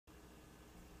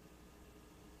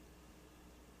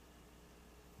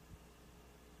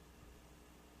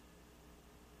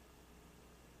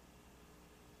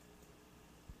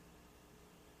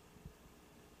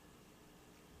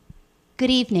Good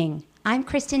evening. I'm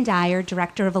Kristen Dyer,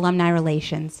 Director of Alumni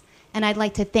Relations, and I'd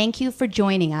like to thank you for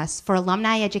joining us for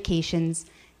Alumni Education's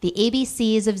The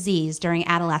ABCs of Z's During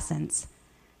Adolescence.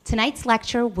 Tonight's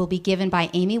lecture will be given by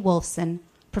Amy Wolfson,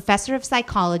 Professor of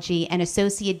Psychology and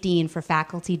Associate Dean for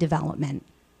Faculty Development.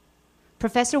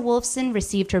 Professor Wolfson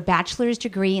received her bachelor's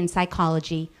degree in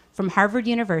psychology from Harvard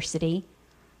University,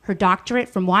 her doctorate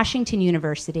from Washington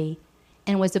University,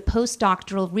 and was a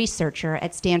postdoctoral researcher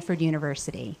at Stanford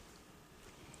University.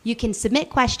 You can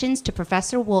submit questions to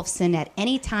Professor Wolfson at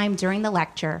any time during the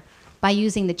lecture by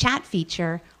using the chat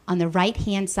feature on the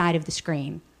right-hand side of the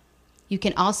screen. You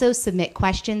can also submit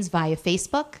questions via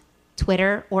Facebook,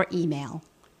 Twitter, or email.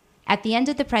 At the end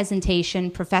of the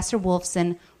presentation, Professor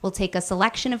Wolfson will take a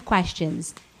selection of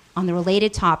questions on the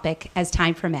related topic as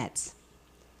time permits.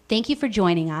 Thank you for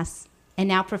joining us. And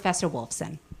now, Professor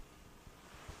Wolfson.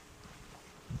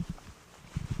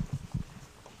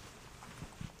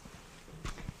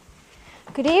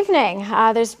 Good evening.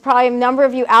 There's probably a number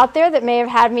of you out there that may have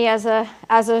had me as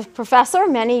a professor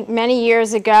many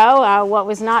years ago. What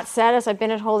was not said is I've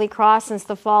been at Holy Cross since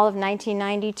the fall of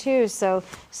 1992, so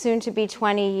soon to be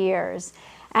 20 years.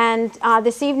 And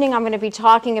this evening I'm going to be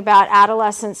talking about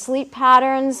adolescent sleep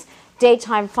patterns,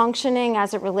 daytime functioning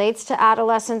as it relates to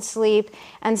adolescent sleep,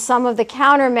 and some of the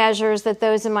countermeasures that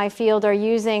those in my field are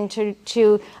using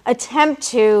to attempt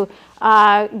to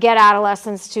get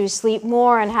adolescents to sleep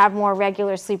more and have more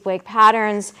regular sleep-wake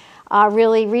patterns.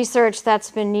 Really research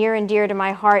that's been near and dear to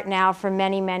my heart now for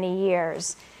many, many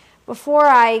years. Before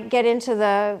I get into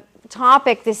the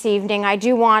topic this evening, I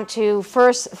do want to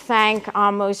first thank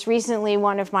most recently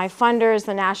one of my funders,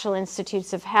 the National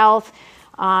Institutes of Health,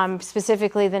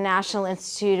 specifically the National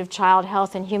Institute of Child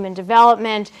Health and Human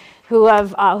Development,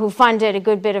 who funded a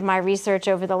good bit of my research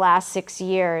over the last 6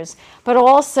 years. But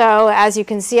also, as you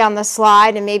can see on the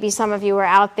slide, and maybe some of you are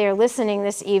out there listening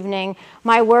this evening,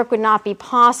 my work would not be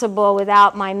possible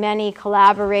without my many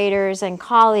collaborators and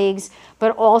colleagues,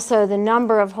 but also the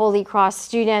number of Holy Cross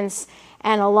students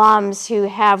and alums who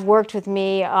have worked with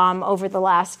me over the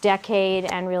last decade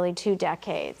and really 2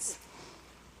 decades.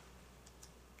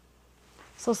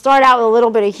 So we'll start out with a little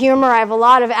bit of humor. I have a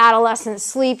lot of adolescent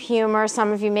sleep humor.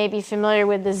 Some of you may be familiar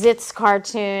with the Zits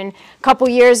cartoon. A couple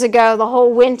years ago, the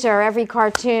whole winter, every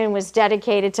cartoon was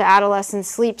dedicated to adolescent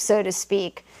sleep, so to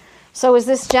speak. So is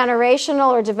this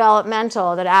generational or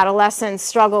developmental that adolescents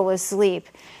struggle with sleep?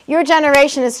 Your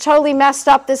generation has totally messed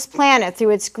up this planet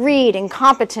through its greed,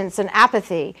 incompetence, and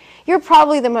apathy. You're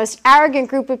probably the most arrogant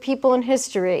group of people in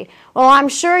history. Well, I'm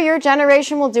sure your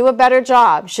generation will do a better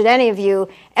job, should any of you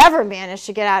ever manage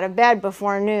to get out of bed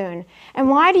before noon. And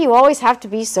why do you always have to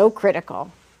be so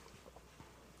critical?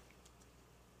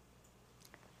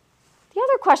 The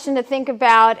other question to think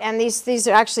about, and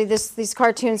these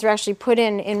cartoons are actually put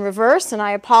in reverse, and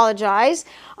I apologize.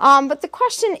 But the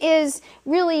question is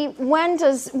really, when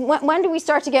do we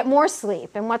start to get more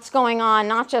sleep, and what's going on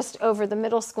not just over the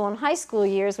middle school and high school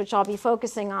years, which I'll be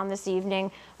focusing on this evening,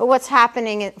 but what's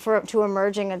happening to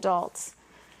emerging adults.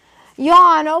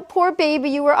 Yawn, oh poor baby,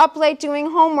 you were up late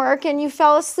doing homework and you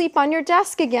fell asleep on your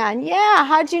desk again. Yeah,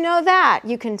 how'd you know that?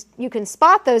 You can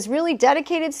spot those really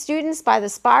dedicated students by the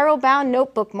spiral-bound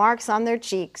notebook marks on their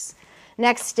cheeks.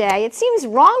 Next day, it seems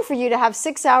wrong for you to have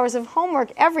 6 hours of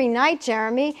homework every night,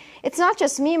 Jeremy. It's not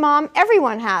just me, Mom,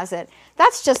 everyone has it.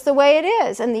 That's just the way it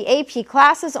is, and the AP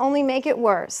classes only make it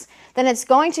worse. Then it's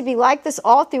going to be like this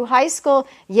all through high school.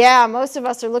 Yeah, most of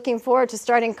us are looking forward to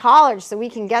starting college so we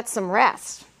can get some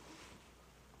rest.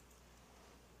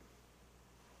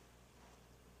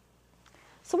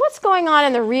 So what's going on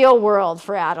in the real world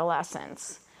for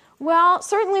adolescents? Well,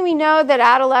 certainly we know that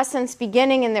adolescents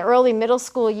beginning in the early middle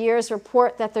school years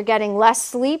report that they're getting less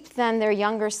sleep than their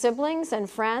younger siblings and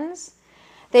friends.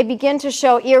 They begin to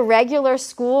show irregular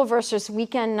school versus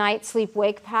weekend night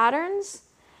sleep-wake patterns.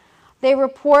 They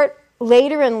report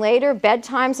later and later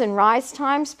bedtimes and rise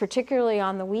times, particularly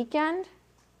on the weekend.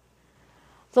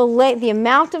 The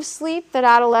amount of sleep that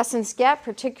adolescents get,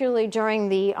 particularly during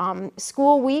the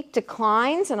school week,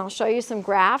 declines, and I'll show you some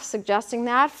graphs suggesting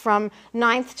that, from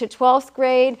 9th to 12th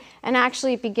grade, and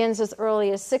actually it begins as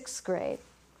early as 6th grade.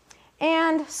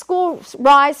 And school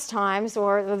rise times,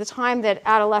 or the time that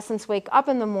adolescents wake up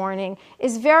in the morning,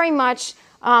 is very much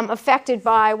affected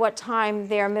by what time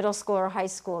their middle school or high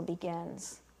school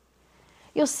begins.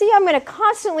 You'll see I'm going to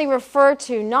constantly refer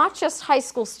to not just high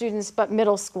school students, but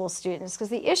middle school students, because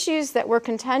the issues that we're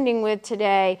contending with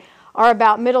today are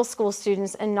about middle school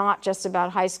students and not just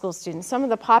about high school students. Some of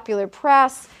the popular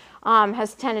press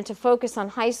has tended to focus on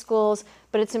high schools,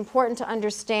 but it's important to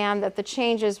understand that the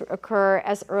changes occur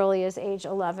as early as age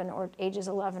 11 or ages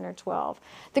 11 or 12.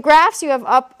 The graphs you have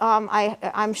up,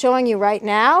 I'm showing you right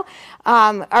now,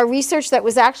 are research that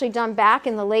was actually done back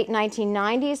in the late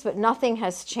 1990s, but nothing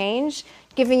has changed,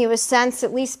 giving you a sense,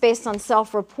 at least based on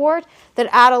self-report, that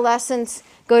adolescents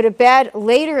go to bed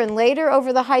later and later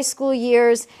over the high school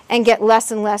years and get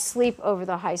less and less sleep over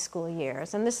the high school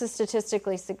years. And this is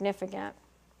statistically significant.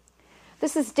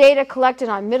 This is data collected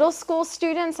on middle school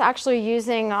students, actually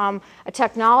using a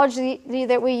technology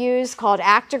that we use called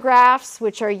actigraphs,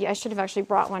 which are, I should have actually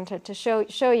brought one to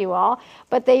show you all,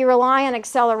 but they rely on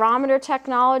accelerometer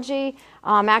technology.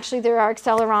 Actually, there are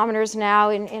accelerometers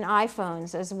now in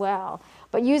iPhones as well.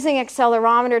 But using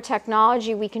accelerometer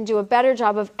technology, we can do a better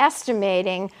job of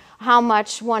estimating how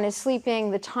much one is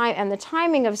sleeping, the time, and the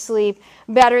timing of sleep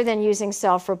better than using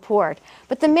self-report.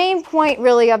 But the main point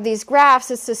really of these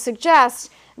graphs is to suggest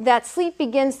that sleep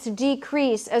begins to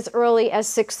decrease as early as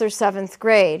 6th or 7th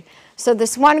grade. So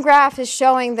this one graph is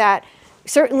showing that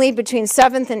certainly between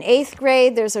 7th and 8th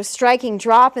grade, there's a striking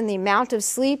drop in the amount of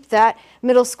sleep that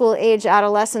middle school age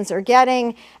adolescents are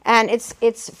getting, and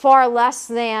it's far less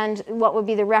than what would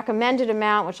be the recommended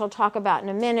amount, which I'll talk about in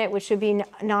a minute, which would be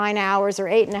 9 hours or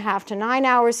 8.5 to 9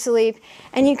 hours sleep.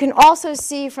 And you can also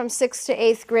see from 6th to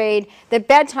 8th grade that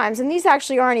bedtimes, and these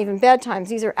actually aren't even bedtimes,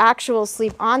 these are actual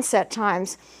sleep onset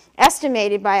times,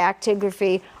 estimated by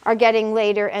actigraphy, are getting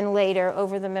later and later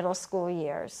over the middle school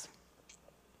years.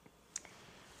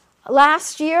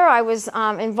 Last year, I was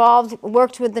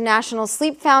worked with the National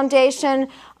Sleep Foundation.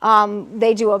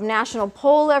 They do a national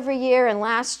poll every year, and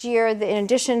last year, in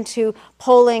addition to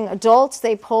polling adults,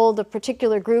 they polled a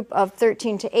particular group of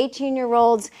 13 to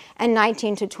 18-year-olds and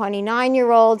 19 to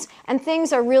 29-year-olds, and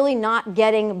things are really not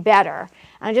getting better.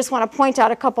 And I just want to point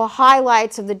out a couple of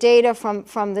highlights of the data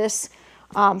from this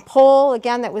poll,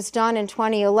 again, that was done in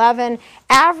 2011.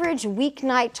 Average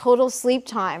weeknight total sleep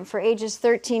time for ages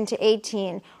 13 to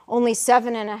 18, only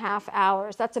 7.5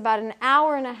 hours. That's about an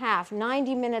hour and a half,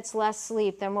 90 minutes less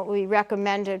sleep than what we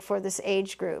recommended for this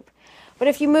age group. But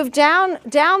if you move down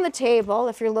the table,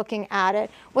 if you're looking at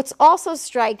it, what's also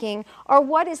striking are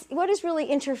what is really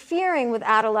interfering with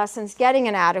adolescents getting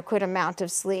an adequate amount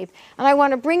of sleep. And I want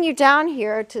to bring you down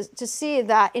here to see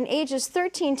that in ages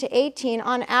 13 to 18,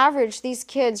 on average, these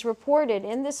kids reported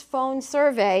in this phone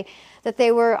survey that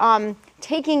they were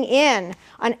taking in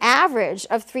an average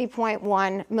of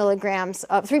 3.1 milligrams,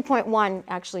 3.1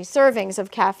 actually servings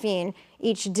of caffeine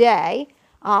each day,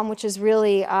 which is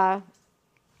really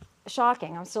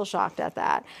shocking. I'm still shocked at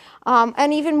that.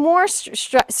 And even more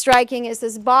striking is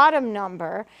this bottom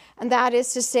number, and that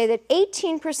is to say that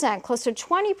 18%, close to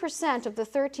 20% of the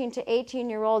 13 to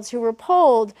 18-year-olds who were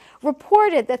polled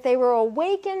reported that they were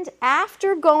awakened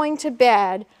after going to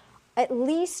bed at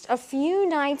least a few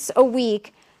nights a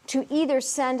week to either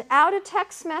send out a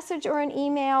text message or an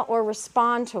email or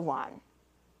respond to one.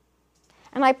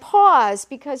 And I pause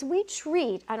because we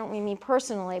treat, I don't mean me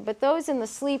personally, but those in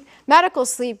the medical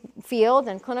sleep field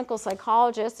and clinical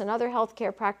psychologists and other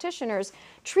healthcare practitioners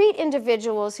treat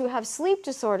individuals who have sleep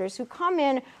disorders, who come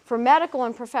in for medical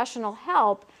and professional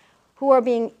help, who are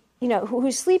being,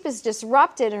 whose sleep is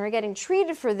disrupted and are getting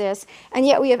treated for this, and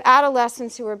yet we have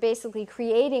adolescents who are basically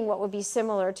creating what would be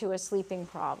similar to a sleeping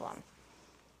problem.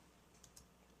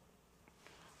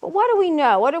 But what do we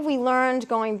know? What have we learned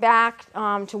going back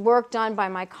to work done by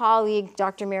my colleague,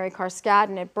 Dr. Mary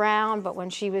Carskadden at Brown, but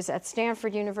when she was at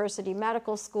Stanford University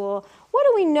Medical School? What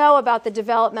do we know about the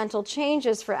developmental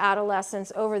changes for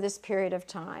adolescents over this period of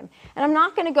time? And I'm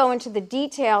not going to go into the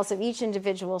details of each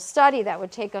individual study. That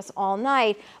would take us all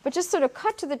night, but just sort of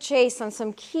cut to the chase on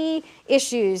some key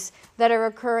issues that are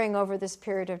occurring over this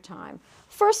period of time.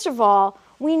 First of all,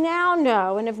 we now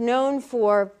know and have known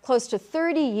for close to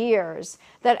 30 years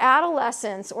that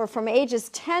adolescents, or from ages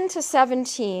 10 to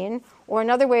 17, or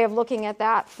another way of looking at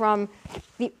that, from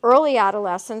the early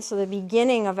adolescence, so the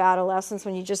beginning of adolescence,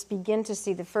 when you just begin to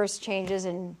see the first changes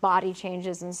in body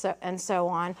changes and so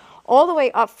on, all the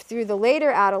way up through the later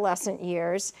adolescent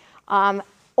years,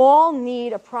 all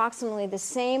need approximately the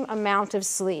same amount of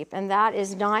sleep, and that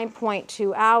is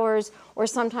 9.2 hours, or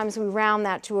sometimes we round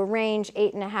that to a range,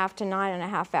 8.5 to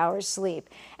 9.5 hours sleep.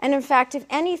 And in fact, if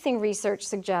anything, research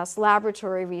suggests,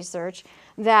 laboratory research,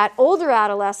 that older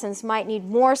adolescents might need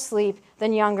more sleep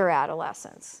than younger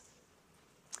adolescents.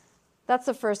 That's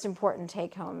the first important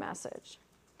take-home message.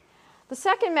 The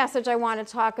second message I want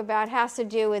to talk about has to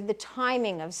do with the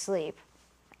timing of sleep.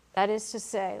 That is to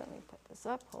say, let me put this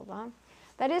up, hold on.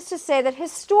 That is to say that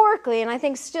historically, and I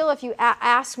think still if you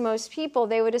ask most people,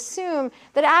 they would assume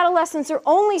that adolescents are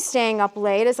only staying up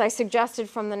late, as I suggested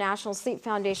from the National Sleep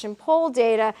Foundation poll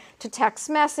data, to text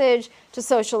message, to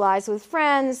socialize with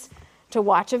friends, to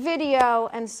watch a video,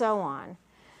 and so on.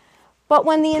 But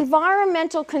when the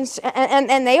environmental,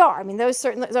 and they are, I mean,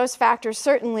 those factors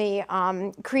certainly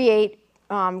create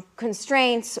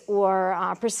constraints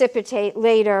or precipitate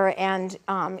later and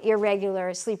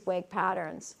irregular sleep-wake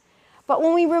patterns. But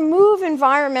when we remove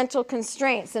environmental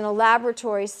constraints in a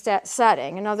laboratory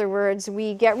setting, in other words,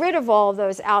 we get rid of all of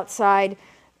those outside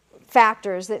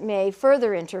factors that may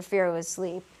further interfere with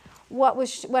sleep, what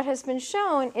has been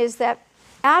shown is that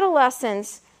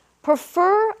adolescents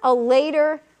prefer a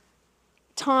later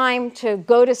time to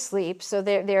go to sleep, so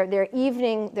they're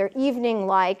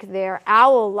evening-like, they're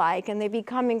owl-like, and they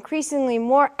become increasingly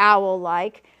more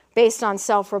owl-like based on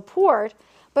self-report,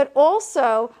 but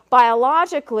also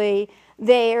biologically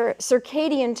their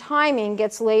circadian timing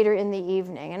gets later in the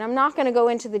evening. And I'm not going to go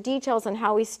into the details on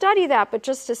how we study that, but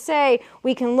just to say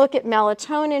we can look at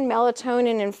melatonin.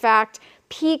 Melatonin, in fact,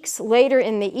 peaks later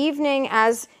in the evening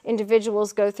as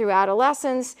individuals go through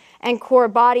adolescence, and core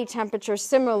body temperature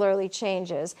similarly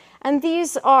changes. And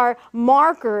these are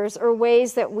markers or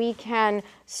ways that we can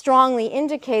strongly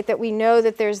indicate that we know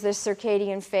that there's this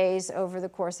circadian phase over the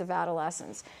course of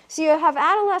adolescence. So you have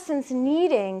adolescents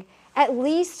needing at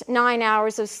least 9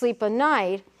 hours of sleep a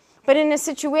night, but in a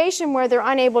situation where they're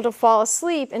unable to fall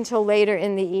asleep until later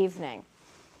in the evening.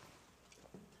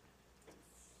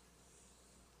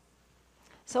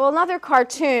 So another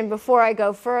cartoon before I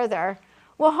go further.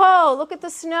 Whoa, look at the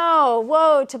snow.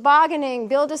 Whoa, tobogganing,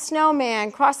 build a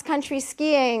snowman, cross-country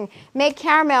skiing, make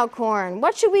caramel corn.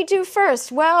 What should we do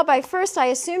first? Well, by first, I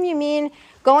assume you mean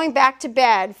going back to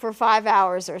bed for 5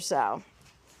 hours or so.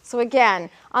 So again,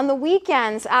 on the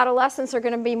weekends, adolescents are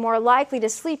going to be more likely to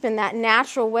sleep in that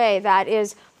natural way, that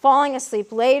is, falling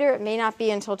asleep later. It may not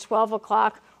be until 12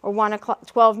 o'clock or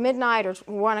 12 midnight or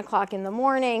 1 o'clock in the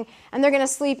morning, and they're going to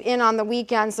sleep in on the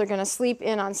weekends, they're going to sleep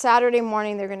in on Saturday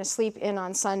morning, they're going to sleep in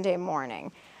on Sunday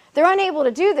morning. They're unable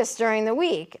to do this during the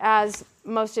week. As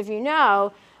most of you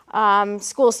know,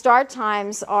 school start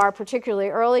times are particularly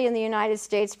early in the United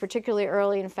States, particularly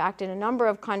early, in fact, in a number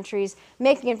of countries,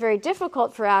 making it very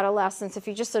difficult for adolescents. If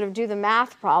you just sort of do the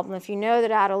math problem, if you know that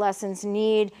adolescents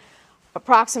need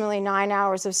approximately 9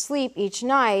 hours of sleep each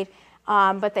night,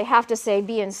 but they have to, say,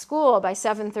 be in school by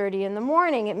 7:30 in the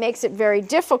morning, it makes it very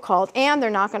difficult, and they're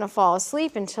not going to fall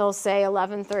asleep until, say,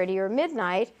 11:30 or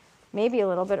midnight, maybe a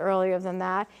little bit earlier than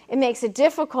that. It makes it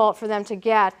difficult for them to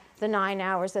get the 9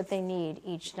 hours that they need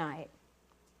each night.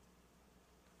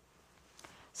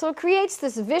 So it creates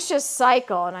this vicious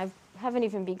cycle, and I haven't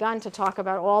even begun to talk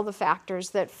about all the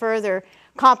factors that further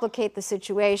complicate the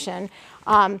situation.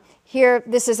 Here,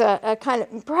 this is a kind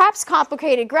of perhaps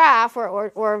complicated graph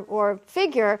or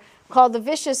figure called the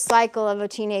vicious cycle of a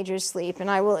teenager's sleep. And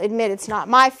I will admit it's not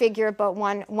my figure, but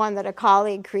one that a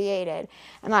colleague created.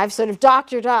 And I've sort of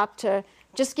doctored up to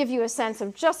just give you a sense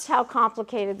of just how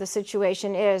complicated the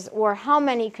situation is, or how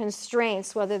many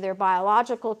constraints, whether they're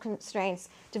biological constraints,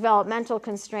 developmental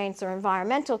constraints, or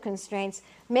environmental constraints,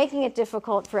 making it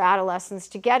difficult for adolescents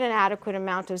to get an adequate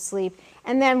amount of sleep,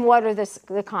 and then what are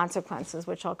the consequences,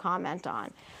 which I'll comment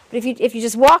on. But if you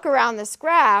just walk around this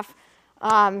graph,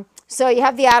 so you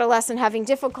have the adolescent having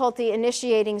difficulty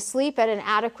initiating sleep at an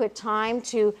adequate time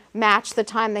to match the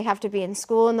time they have to be in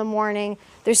school in the morning.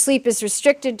 Their sleep is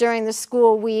restricted during the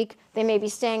school week. They may be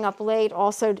staying up late,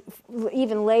 also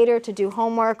even later, to do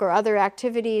homework or other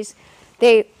activities.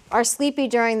 They are sleepy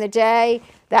during the day.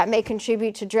 That may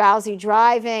contribute to drowsy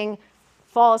driving,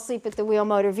 fall asleep at the wheel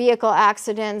motor vehicle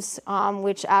accidents,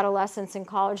 which adolescents and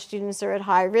college students are at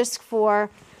high risk for.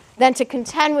 Then to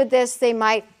contend with this, they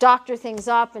might doctor things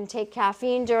up and take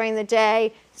caffeine during the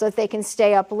day so that they can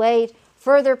stay up late,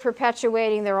 further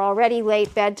perpetuating their already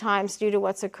late bedtimes due to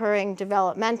what's occurring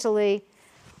developmentally.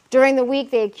 During the week,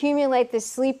 they accumulate this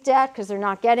sleep debt because they're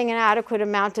not getting an adequate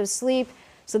amount of sleep,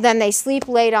 so then they sleep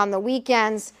late on the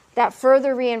weekends. That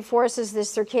further reinforces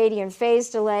this circadian phase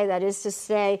delay, that is to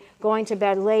say, going to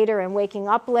bed later and waking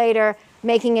up later,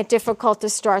 making it difficult to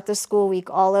start the school week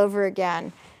all over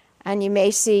again. And you may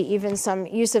see even some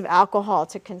use of alcohol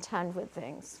to contend with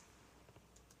things.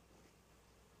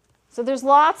 So there's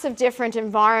lots of different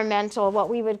environmental, what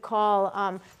we would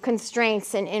call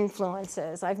constraints and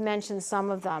influences. I've mentioned some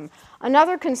of them.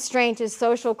 Another constraint is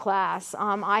social class.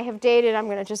 I have dated, I'm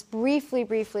going to just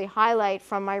briefly highlight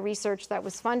from my research that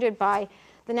was funded by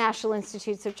the National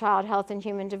Institutes of Child Health and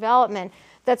Human Development,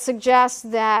 that suggests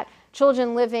that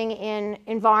children living in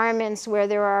environments where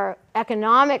there are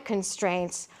economic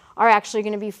constraints are actually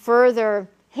going to be further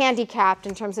handicapped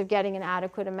in terms of getting an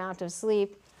adequate amount of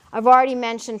sleep. I've already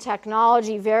mentioned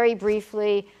technology very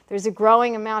briefly. There's a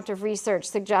growing amount of research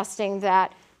suggesting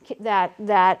that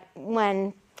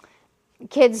when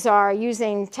kids are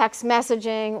using text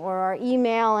messaging or are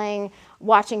emailing,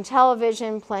 watching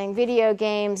television, playing video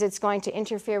games, it's going to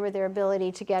interfere with their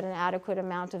ability to get an adequate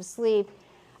amount of sleep.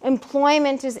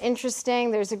 Employment is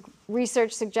interesting. There's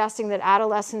research suggesting that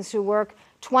adolescents who work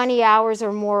 20 hours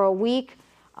or more a week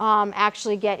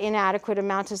actually get inadequate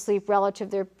amounts of sleep relative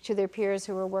to their peers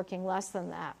who are working less than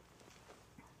that.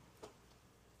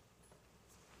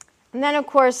 And then, of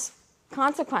course,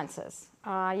 consequences.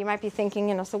 You might be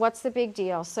thinking, so what's the big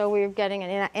deal? So we're getting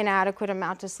an inadequate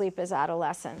amount of sleep as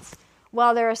adolescents.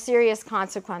 Well, there are serious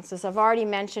consequences. I've already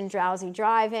mentioned drowsy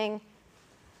driving.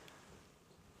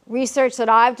 Research that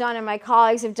I've done and my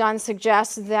colleagues have done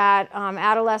suggests that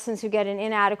adolescents who get an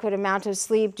inadequate amount of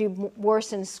sleep do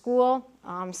worse in school.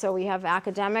 So we have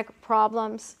academic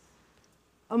problems,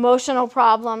 emotional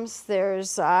problems.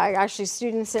 There's actually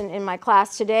students in my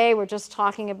class today were just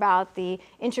talking about the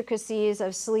intricacies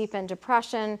of sleep and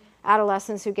depression.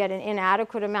 Adolescents who get an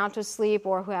inadequate amount of sleep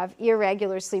or who have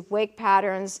irregular sleep-wake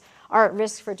patterns are at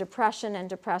risk for depression and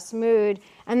depressed mood,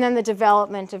 and then the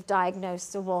development of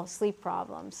diagnosable sleep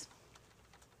problems.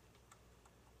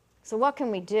 So what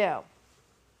can we do?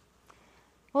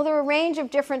 Well, there are a range of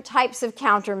different types of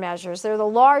countermeasures. There are the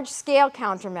large-scale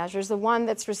countermeasures. The one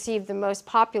that's received the most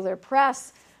popular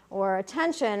press or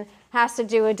attention has to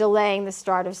do with delaying the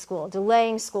start of school,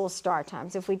 delaying school start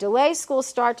times. If we delay school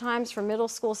start times for middle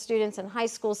school students and high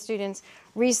school students,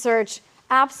 research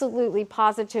absolutely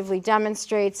positively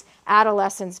demonstrates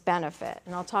adolescents benefit.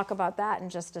 And I'll talk about that in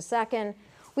just a second.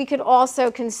 We could also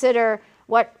consider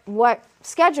what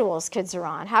schedules kids are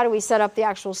on. How do we set up the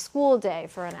actual school day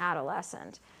for an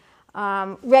adolescent?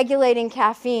 Regulating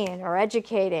caffeine or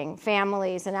educating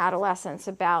families and adolescents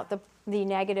about the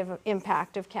negative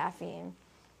impact of caffeine.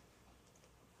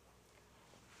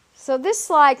 So this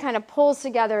slide kind of pulls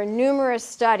together numerous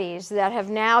studies that have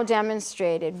now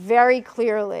demonstrated very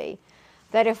clearly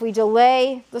that if we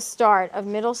delay the start of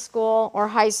middle school or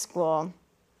high school,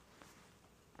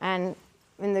 and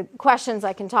in the questions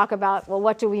I can talk about, well,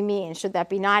 what do we mean? Should that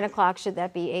be 9 o'clock? Should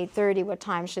that be 8:30? What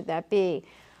time should that be?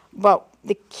 But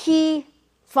the key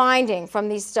finding from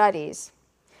these studies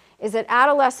is that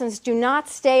adolescents do not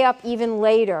stay up even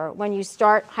later when you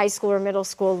start high school or middle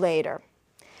school later.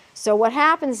 So what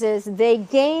happens is they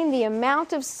gain the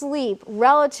amount of sleep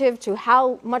relative to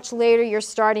how much later you're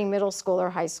starting middle school or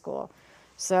high school.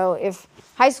 So if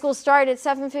high school started at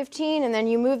 7:15 and then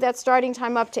you move that starting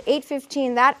time up to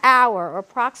 8:15, that hour, or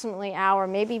approximately hour,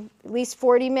 maybe at least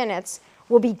 40 minutes,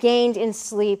 will be gained in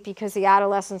sleep because the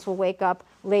adolescents will wake up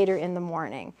later in the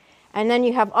morning. And then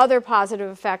you have other positive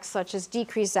effects such as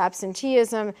decreased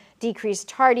absenteeism, decreased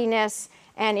tardiness,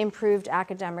 and improved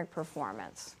academic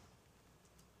performance.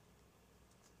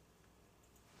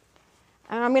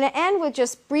 And I'm going to end with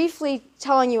just briefly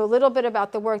telling you a little bit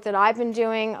about the work that I've been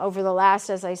doing over the last,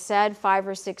 as I said, 5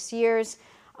 or 6 years.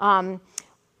 I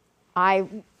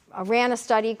ran a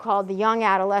study called the Young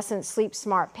Adolescent Sleep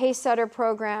Smart Pacesetter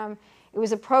Program. It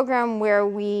was a program where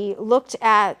we looked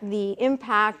at the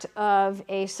impact of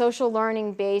a social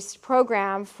learning-based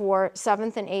program for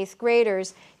 7th and 8th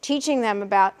graders, teaching them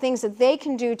about things that they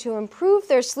can do to improve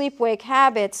their sleep-wake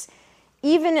habits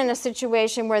even in a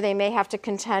situation where they may have to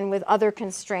contend with other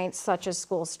constraints such as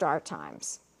school start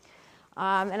times.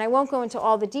 And I won't go into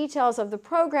all the details of the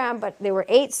program, but there were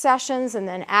 8 sessions and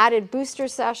then added booster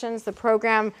sessions. The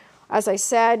program, as I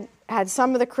said, had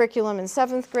some of the curriculum in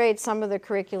 7th grade, some of the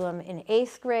curriculum in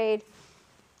 8th grade.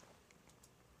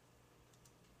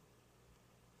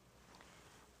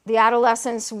 The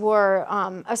adolescents were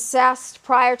assessed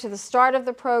prior to the start of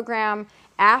the program,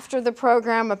 after the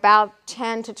program, about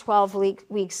 10 to 12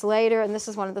 weeks later, and this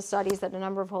is one of the studies that a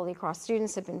number of Holy Cross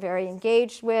students have been very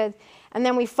engaged with. And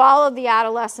then we followed the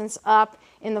adolescents up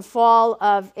in the fall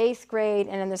of 8th grade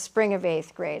and in the spring of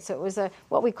 8th grade. So it was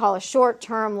what we call a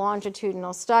short-term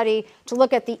longitudinal study to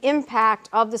look at the impact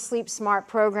of the Sleep Smart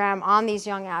program on these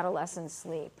young adolescents'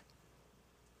 sleep.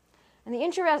 In the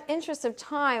interest of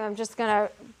time, I'm just going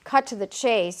to cut to the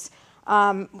chase.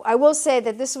 I will say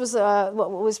that this was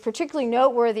what was particularly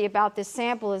noteworthy about this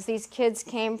sample is these kids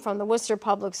came from the Worcester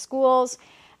Public Schools,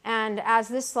 and as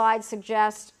this slide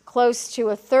suggests, close to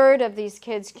a third of these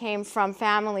kids came from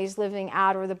families living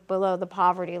at or below the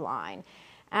poverty line.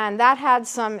 And that had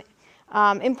some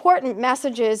important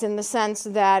messages in the sense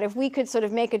that if we could sort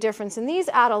of make a difference in these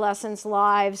adolescents'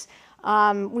 lives,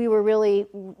 we were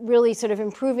really sort of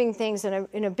improving things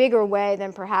in a bigger way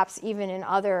than perhaps even in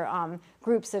other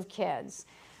groups of kids.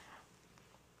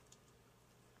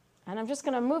 And I'm just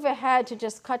going to move ahead to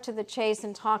just cut to the chase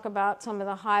and talk about some of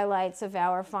the highlights of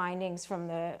our findings from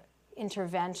the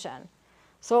intervention.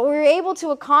 So what we were able to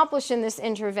accomplish in this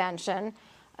intervention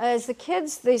is the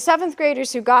kids, the 7th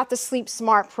graders who got the Sleep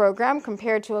Smart program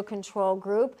compared to a control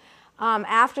group,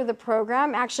 after the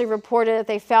program actually reported that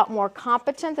they felt more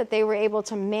competent, that they were able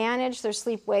to manage their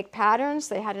sleep-wake patterns.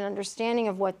 They had an understanding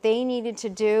of what they needed to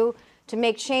do to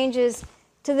make changes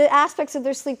to the aspects of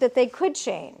their sleep that they could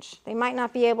change. They might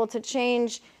not be able to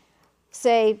change,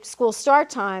 say, school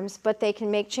start times, but they can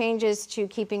make changes to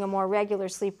keeping a more regular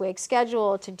sleep-wake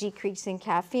schedule, to decreasing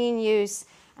caffeine use,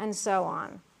 and so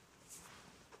on.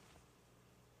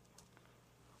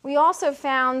 We also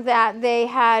found that they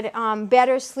had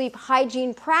better sleep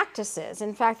hygiene practices.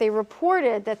 In fact, they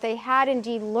reported that they had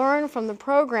indeed learned from the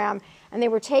program, and they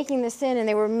were taking this in and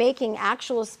they were making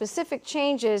actual specific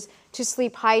changes to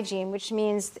sleep hygiene, which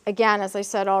means, again, as I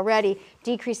said already,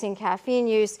 decreasing caffeine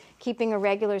use, keeping a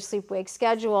regular sleep-wake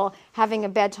schedule, having a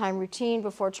bedtime routine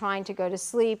before trying to go to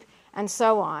sleep, and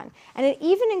so on. And it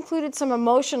even included some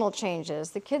emotional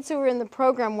changes. The kids who were in the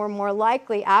program were more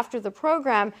likely, after the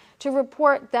program, to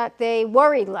report that they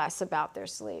worried less about their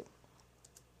sleep.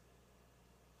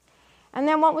 And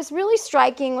then what was really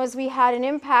striking was we had an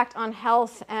impact on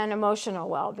health and emotional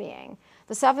well-being.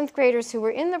 The 7th graders who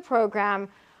were in the program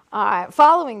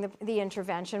following the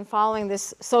intervention, following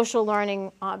this social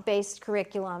learning-based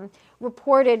curriculum,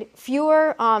 reported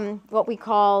fewer what we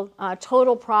call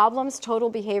total problems,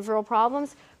 total behavioral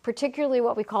problems, particularly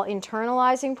what we call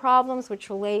internalizing problems,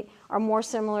 which are more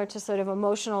similar to sort of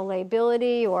emotional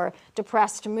lability or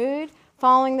depressed mood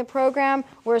following the program,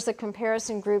 whereas the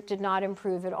comparison group did not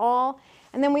improve at all.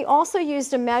 And then we also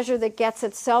used a measure that gets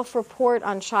at self-report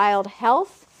on child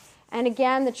health. And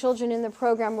again, the children in the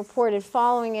program reported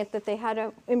following it that they had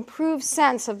an improved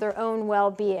sense of their own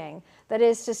well-being. That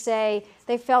is to say,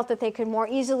 they felt that they could more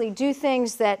easily do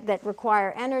things that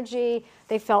require energy,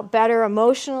 they felt better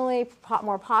emotionally,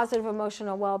 more positive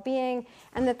emotional well-being,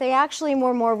 and that they actually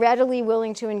were more readily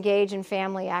willing to engage in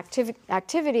family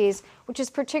activities, which is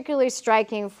particularly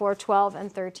striking for 12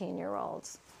 and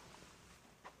 13-year-olds.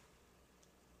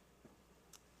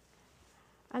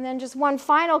 And then just one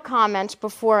final comment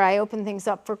before I open things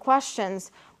up for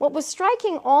questions. What was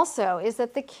striking also is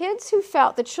that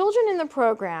the children in the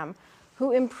program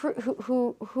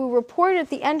who reported at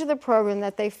the end of the program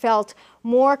that they felt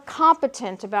more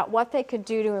competent about what they could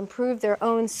do to improve their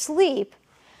own sleep,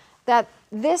 that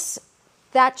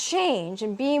change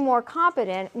in being more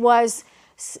competent was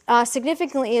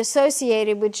significantly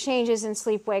associated with changes in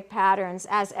sleep-wake patterns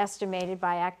as estimated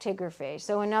by actigraphy.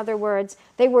 So in other words,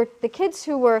 the kids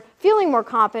who were feeling more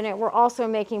competent were also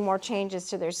making more changes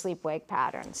to their sleep-wake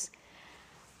patterns.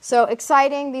 So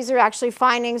exciting. These are actually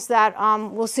findings that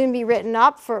will soon be written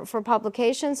up for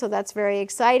publication, so that's very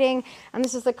exciting. And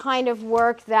this is the kind of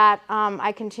work that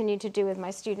I continue to do with my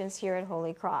students here at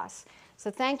Holy Cross. So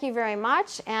thank you very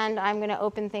much, and I'm going to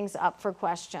open things up for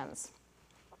questions.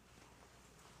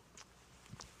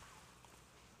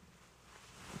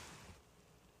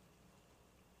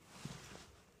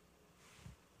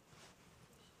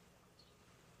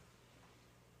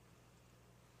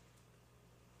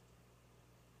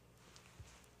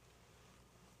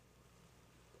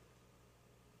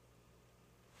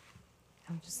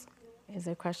 Is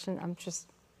there a question?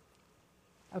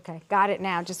 Okay, got it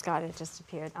now, just got it, just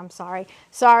appeared. I'm sorry.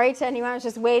 Sorry to anyone, I was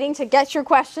just waiting to get your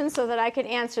questions so that I could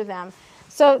answer them.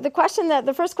 So the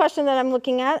first question that I'm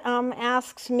looking at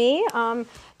asks me,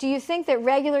 do you think that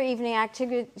regular evening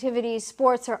activities,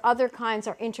 sports, or other kinds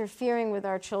are interfering with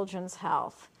our children's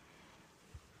health?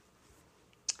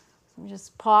 Let me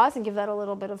just pause and give that a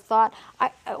little bit of thought.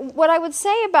 What I would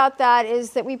say about that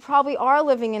is that we probably are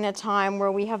living in a time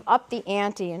where we have upped the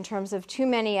ante in terms of too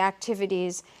many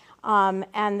activities,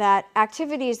 and that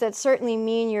activities that certainly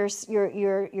mean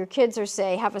your kids are,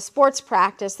 say, have a sports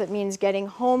practice that means getting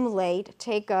home late.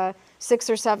 Take a 6th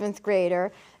or 7th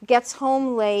grader, gets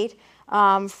home late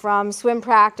from swim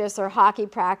practice or hockey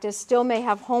practice, still may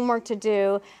have homework to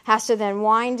do, has to then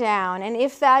wind down. And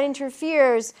if that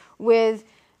interferes with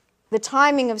the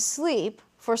timing of sleep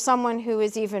for someone who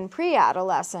is even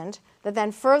pre-adolescent, that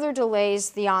then further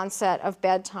delays the onset of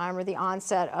bedtime or the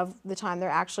onset of the time they're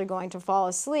actually going to fall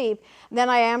asleep, then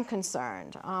I am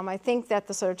concerned. I think that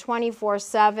the sort of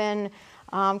 24/7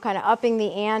 kind of upping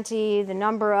the ante, the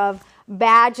number of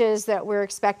badges that we're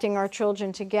expecting our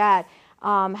children to get,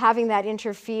 having that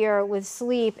interfere with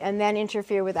sleep and then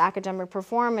interfere with academic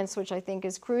performance, which I think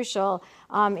is crucial,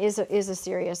 is a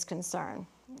serious concern.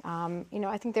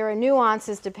 I think there are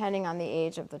nuances depending on the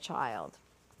age of the child.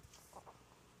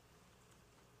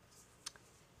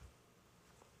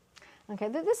 Okay,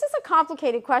 this is a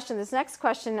complicated question. This next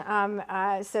question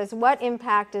says, what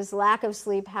impact does lack of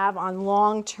sleep have on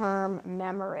long-term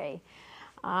memory?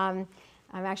 I'm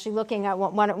actually looking at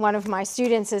one of my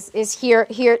students is here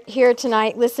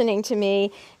tonight listening to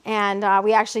me, and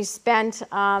we actually spent,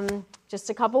 just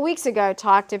a couple weeks ago,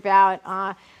 talked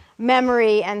about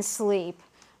memory and sleep.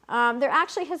 There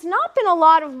actually has not been a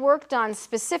lot of work done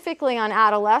specifically on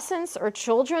adolescents or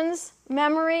children's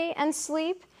memory and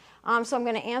sleep. So I'm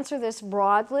going to answer this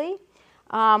broadly.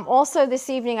 Also this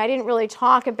evening, I didn't really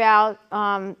talk about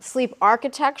sleep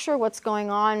architecture, what's going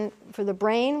on for the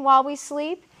brain while we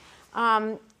sleep.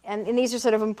 And these are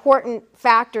sort of important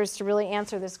factors to really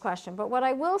answer this question. But what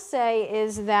I will say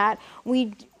is that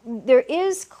there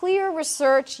is clear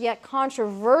research, yet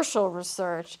controversial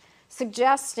research,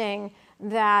 suggesting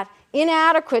that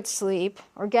inadequate sleep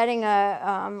or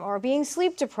or being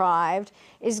sleep deprived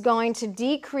is going to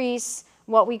decrease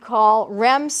what we call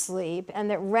REM sleep, and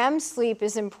that REM sleep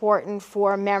is important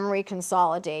for memory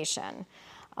consolidation.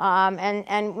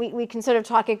 And we can sort of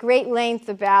talk at great length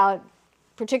about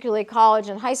particularly college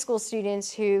and high school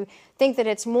students who think that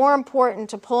it's more important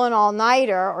to pull an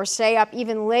all-nighter or stay up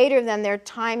even later than their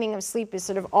timing of sleep is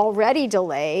sort of already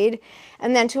delayed,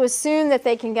 and then to assume that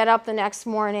they can get up the next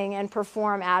morning and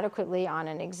perform adequately on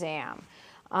an exam.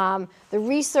 The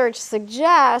research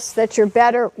suggests that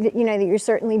that you're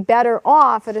certainly better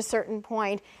off at a certain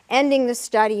point ending the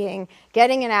studying,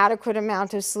 getting an adequate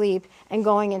amount of sleep, and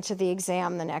going into the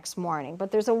exam the next morning.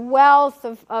 But there's a wealth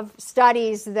of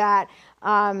studies that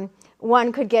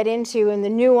one could get into in the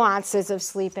nuances of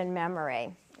sleep and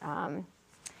memory.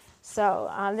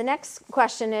 So the next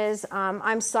question is,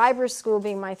 I'm cyber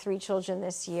schooling my 3 children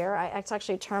this year. It's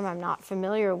actually a term I'm not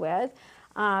familiar with.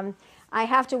 I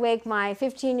have to wake my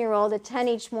 15-year-old at 10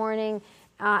 each morning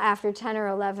after 10 or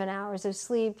 11 hours of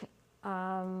sleep.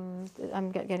 I'm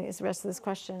getting the rest of this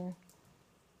question.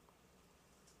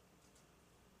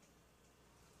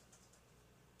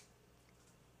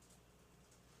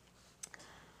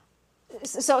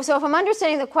 So if I'm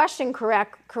understanding the question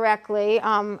correctly,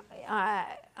 I'm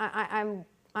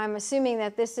assuming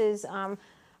that this is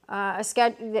a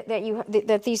schedule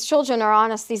that these children are on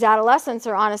these adolescents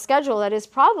are on a schedule that is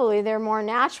probably their more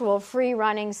natural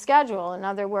free-running schedule. In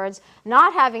other words,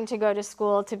 not having to go to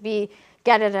school to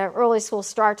get at an early school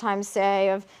start time, say,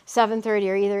 of 7:30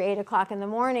 or either 8 o'clock in the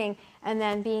morning, and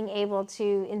then being able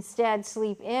to instead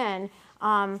sleep in.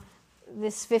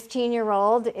 This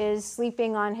 15-year-old is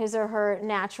sleeping on his or her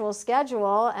natural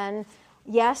schedule, and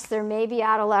yes, there may be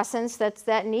adolescents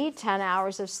that need 10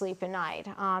 hours of sleep a night.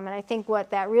 And I think what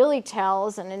that really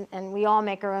tells, and we all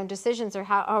make our own decisions or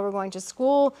how we're going to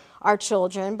school our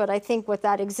children, but I think what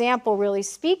that example really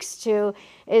speaks to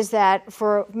is that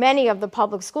for many of the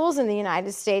public schools in the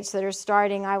United States that are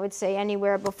starting, I would say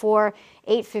anywhere before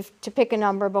 8:50, to pick a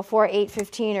number, before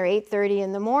 8:15 or 8:30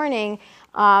 in the morning,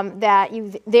 that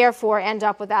you therefore end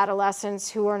up with adolescents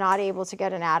who are not able to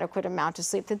get an adequate amount of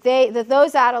sleep. That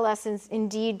those adolescents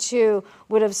indeed too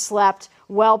would have slept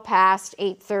well past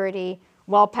 8:30,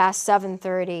 well past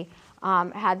 7:30,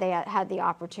 had they had the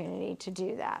opportunity to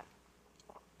do that.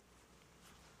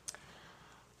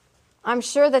 I'm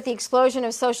sure that the explosion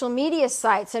of social media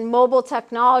sites and mobile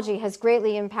technology has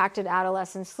greatly impacted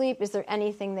adolescent sleep. Is there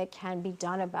anything that can be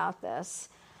done about this?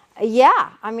 Yeah,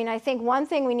 I mean, I think one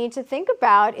thing we need to think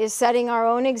about is setting our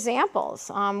own examples.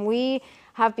 We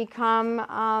have become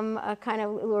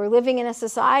we're living in a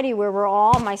society where we're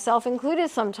all, myself included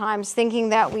sometimes, thinking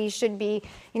that we should be,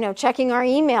 checking our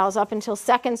emails up until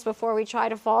seconds before we try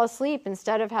to fall asleep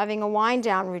instead of having a wind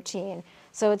down routine.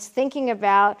 So it's thinking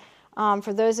about,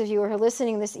 for those of you who are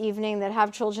listening this evening that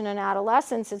have children and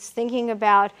adolescents, it's thinking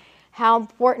about how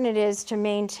important it is to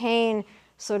maintain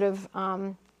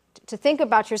to think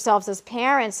about yourselves as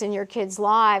parents in your kids'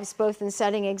 lives, both in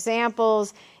setting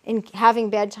examples, in having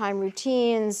bedtime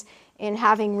routines, in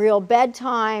having real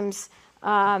bedtimes,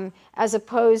 as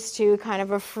opposed to kind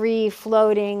of a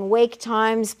free-floating wake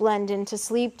times blend into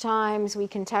sleep times. We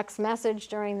can text message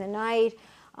during the night.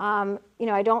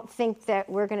 I don't think that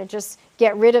we're going to just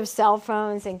get rid of cell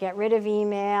phones and get rid of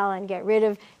email and get rid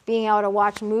of being able to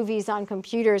watch movies on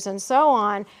computers and so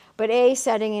on, but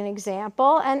setting an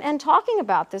example and talking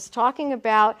about this, talking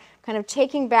about kind of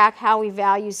taking back how we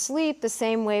value sleep the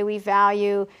same way we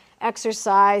value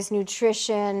exercise,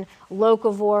 nutrition,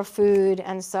 locavore food,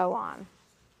 and so on.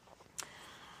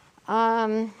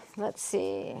 let's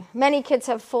see. Many kids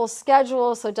have full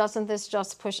schedules, so doesn't this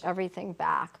just push everything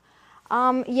back?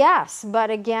 Yes, but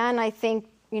again, I think,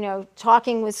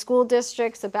 talking with school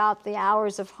districts about the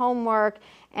hours of homework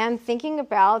and thinking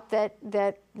about that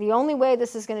the only way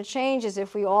this is going to change is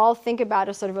if we all think about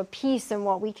a sort of a piece and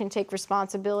what we can take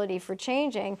responsibility for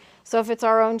changing. So if it's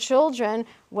our own children,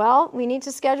 well, we need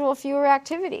to schedule fewer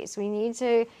activities. We need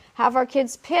to have our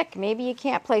kids pick. Maybe you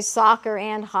can't play soccer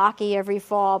and hockey every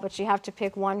fall, but you have to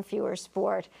pick one fewer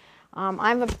sport.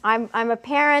 I'm a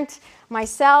parent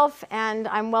myself, and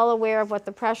I'm well aware of what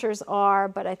the pressures are,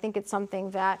 but I think it's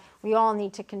something that we all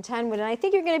need to contend with. And I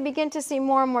think you're going to begin to see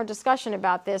more and more discussion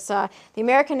about this. The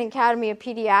American Academy of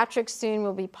Pediatrics soon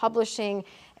will be publishing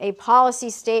a policy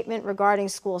statement regarding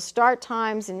school start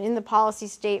times, and in the policy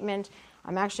statement,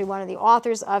 I'm actually one of the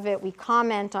authors of it. We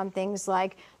comment on things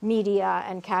like media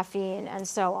and caffeine and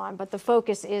so on, but the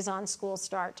focus is on school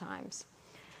start times.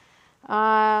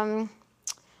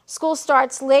 School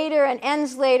starts later and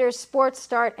ends later, sports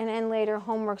start and end later,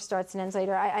 homework starts and ends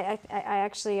later. I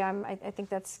think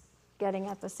that's getting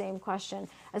at the same question.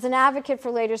 As an advocate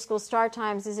for later school start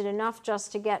times, is it enough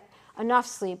just to get enough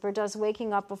sleep, or does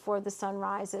waking up before the sun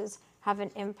rises have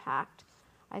an impact?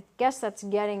 I guess that's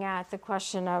getting at the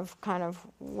question of kind of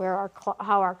where our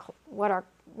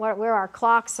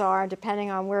clocks are,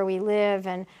 depending on where we live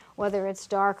and whether it's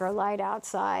dark or light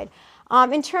outside.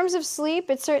 In terms of sleep,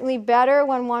 it's certainly better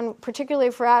when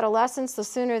particularly for adolescents, the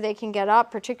sooner they can get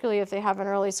up, particularly if they have an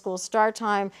early school start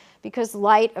time, because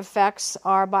light affects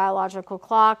our biological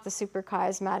clock, the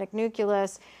suprachiasmatic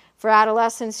nucleus. For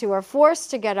adolescents who are forced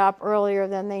to get up earlier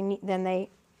than they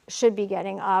should be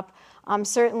getting up,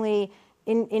 certainly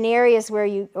in areas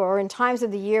or in times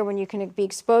of the year when you can be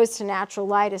exposed to natural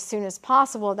light as soon as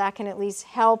possible, that can at least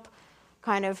help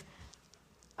kind of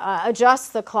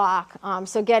adjust the clock.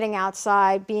 So getting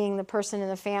outside, being the person in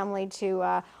the family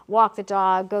to walk the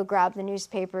dog, go grab the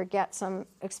newspaper, get some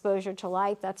exposure to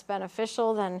light, that's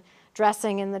beneficial than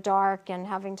dressing in the dark and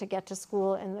having to get to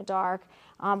school in the dark.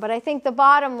 But I think the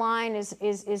bottom line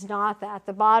is not that.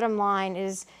 The bottom line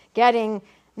is getting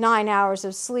 9 hours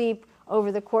of sleep over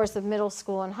the course of middle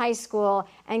school and high school,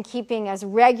 and keeping as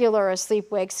regular a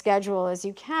sleep-wake schedule as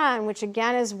you can, which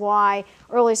again is why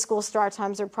early school start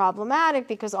times are problematic,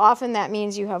 because often that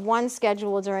means you have one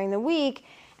schedule during the week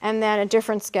and then a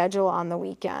different schedule on the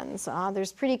weekends.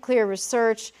 There's pretty clear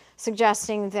research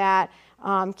suggesting that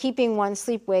keeping one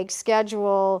sleep-wake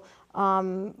schedule,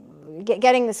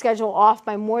 getting the schedule off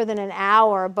by more than an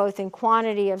hour, both in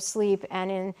quantity of sleep and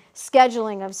in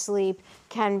scheduling of sleep,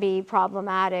 can be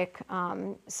problematic.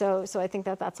 So I think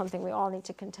that's something we all need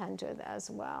to contend with as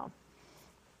well.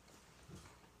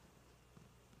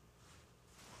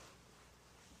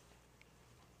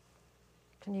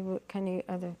 Can you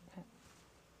other?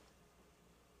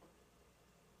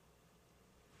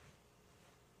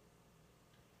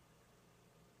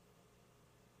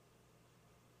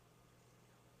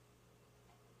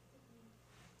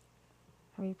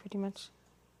 Are you pretty much?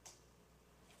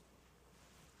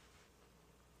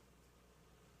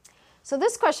 So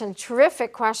this question,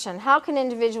 terrific question. How can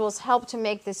individuals help to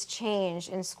make this change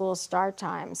in school start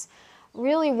times?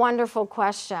 Really wonderful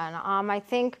question. I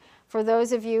think for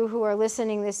those of you who are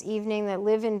listening this evening that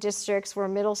live in districts where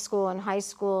middle school and high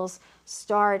schools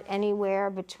start anywhere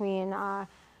between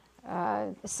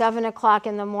 7 o'clock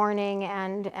in the morning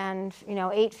and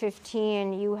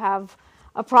 8:15, you have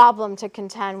a problem to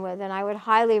contend with. And I would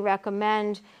highly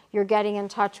recommend you're getting in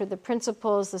touch with the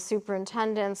principals, the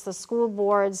superintendents, the school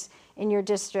boards in your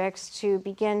districts to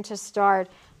begin to start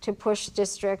to push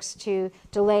districts to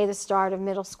delay the start of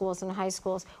middle schools and high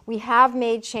schools. We have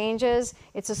made changes.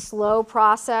 It's a slow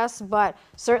process, but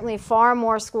certainly far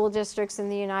more school districts in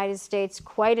the United States,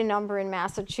 quite a number in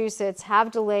Massachusetts,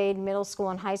 have delayed middle school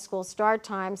and high school start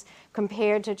times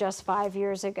compared to just 5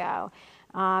 years ago.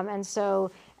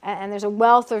 And there's a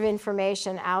wealth of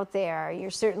information out there.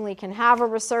 You certainly can have a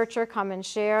researcher come and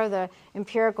share the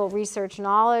empirical research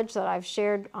knowledge that I've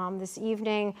shared this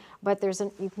evening, but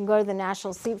you can go to the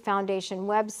National Sleep Foundation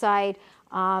website.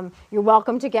 You're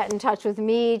welcome to get in touch with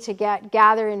me to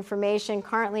gather information.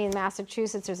 Currently in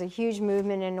Massachusetts, there's a huge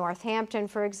movement in Northampton,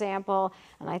 for example,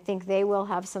 and I think they will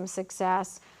have some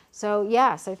success. So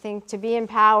yes, I think to be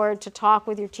empowered, to talk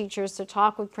with your teachers, to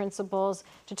talk with principals,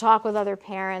 to talk with other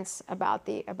parents about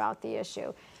the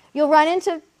issue. You'll run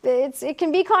into, it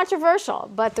can be controversial,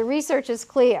 but the research is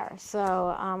clear.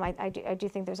 So I do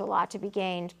think there's a lot to be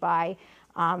gained by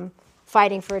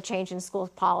fighting for a change in school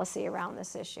policy around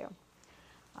this issue.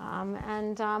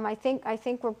 I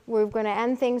think we're going to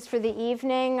end things for the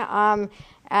evening.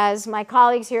 As my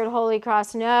colleagues here at Holy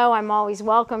Cross know, I'm always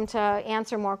welcome to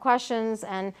answer more questions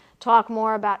and talk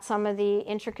more about some of the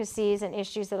intricacies and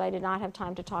issues that I did not have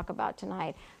time to talk about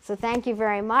tonight. So thank you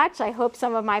very much. I hope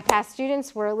some of my past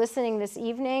students were listening this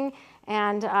evening,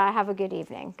 and have a good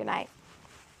evening. Good night.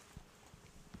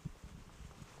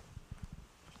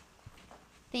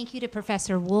 Thank you to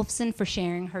Professor Wolfson for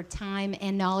sharing her time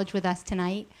and knowledge with us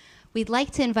tonight. We'd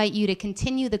like to invite you to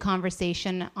continue the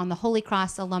conversation on the Holy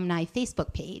Cross Alumni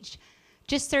Facebook page.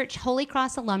 Just search Holy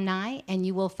Cross Alumni and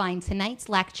you will find tonight's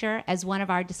lecture as one of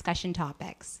our discussion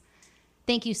topics.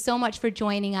 Thank you so much for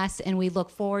joining us, and we look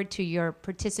forward to your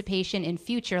participation in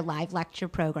future live lecture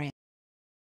programs.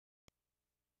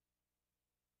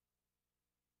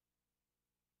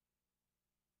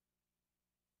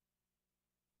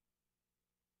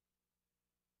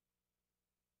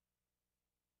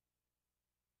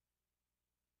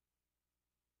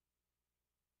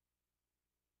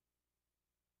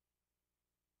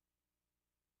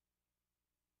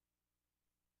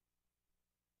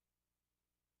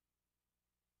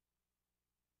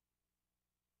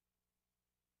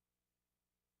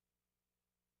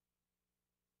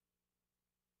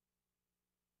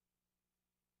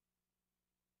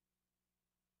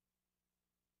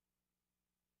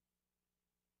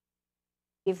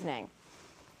 Evening.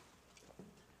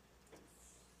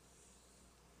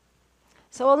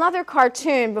 So another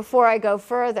cartoon before I go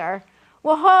further.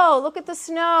 Whoa, look at the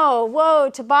snow.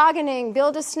 Whoa, tobogganing,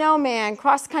 build a snowman,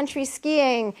 cross-country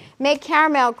skiing, make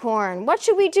caramel corn. What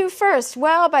should we do first?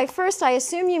 Well, by first, I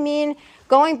assume you mean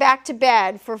going back to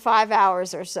bed for 5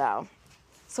 hours or so.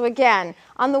 So again,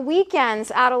 on the weekends,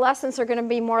 adolescents are going to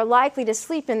be more likely to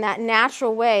sleep in that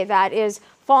natural way, that is,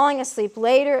 falling asleep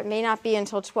later. It may not be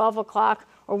until 12 o'clock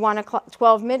or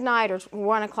 12 midnight or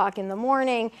 1 o'clock in the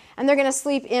morning, and they're going to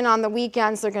sleep in on the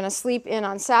weekends. They're going to sleep in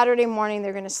on Saturday morning.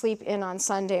 They're going to sleep in on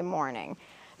Sunday morning.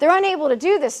 They're unable to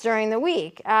do this during the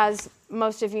week. As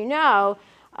most of you know,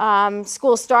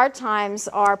 school start times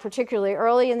are particularly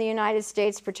early in the United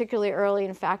States, particularly early,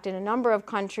 in fact, in a number of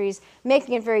countries,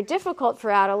 making it very difficult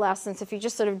for adolescents. If you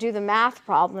just sort of do the math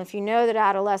problem, if you know that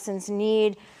adolescents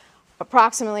need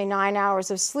approximately 9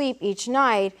 hours of sleep each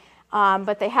night,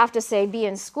 but they have to, say, be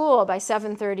in school by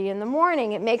 7:30 in the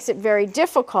morning, it makes it very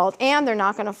difficult, and they're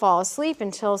not going to fall asleep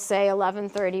until, say,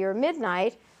 11:30 or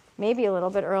midnight, maybe a little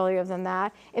bit earlier than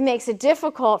that. It makes it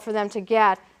difficult for them to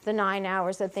get the 9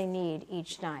 hours that they need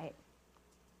each night.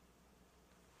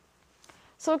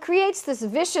 So it creates this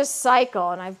vicious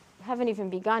cycle, and I haven't even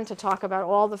begun to talk about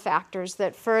all the factors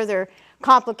that further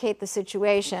complicate the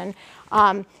situation.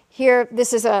 Here,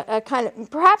 this is a kind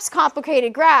of perhaps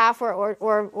complicated graph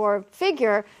or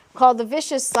figure called the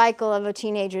vicious cycle of a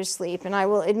teenager's sleep. And I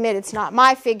will admit it's not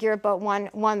my figure, but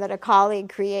one that a colleague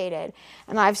created.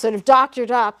 And I've sort of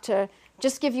doctored up to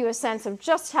just give you a sense of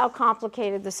just how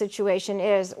complicated the situation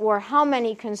is, or how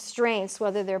many constraints,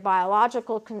 whether they're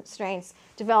biological constraints,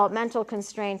 developmental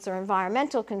constraints, or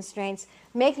environmental constraints,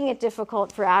 making it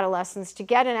difficult for adolescents to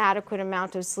get an adequate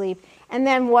amount of sleep, and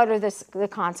then what are the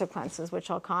consequences, which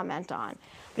I'll comment on.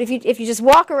 But if you just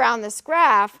walk around this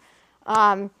graph,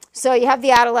 so you have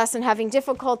the adolescent having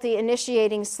difficulty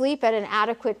initiating sleep at an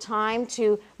adequate time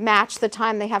to match the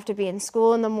time they have to be in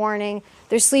school in the morning.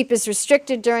 Their sleep is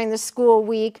restricted during the school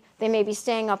week. They may be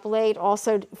staying up late,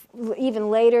 also even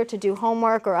later, to do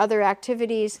homework or other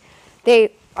activities.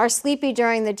 They are sleepy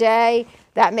during the day.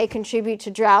 That may contribute to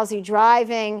drowsy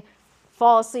driving,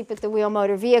 fall asleep at the wheel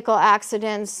motor vehicle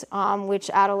accidents, which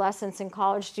adolescents and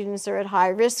college students are at high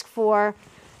risk for.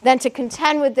 Then to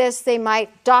contend with this, they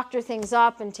might doctor things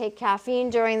up and take caffeine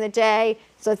during the day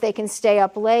so that they can stay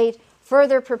up late,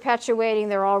 further perpetuating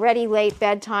their already late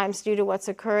bedtimes due to what's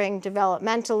occurring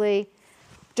developmentally.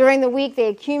 During the week, they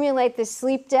accumulate this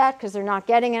sleep debt because they're not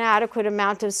getting an adequate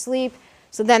amount of sleep,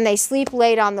 so then they sleep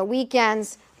late on the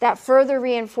weekends. That further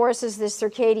reinforces this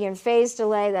circadian phase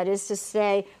delay, that is to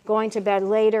say, going to bed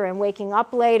later and waking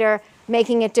up later,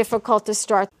 making it difficult to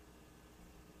start.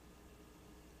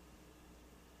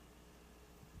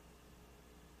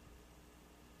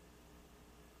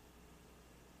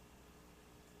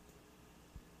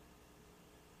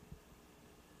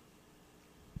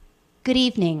 Good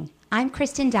evening. I'm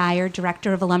Kristen Dyer,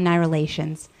 Director of Alumni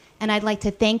Relations, and I'd like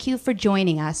to thank you for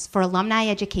joining us for Alumni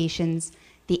Education's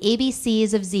The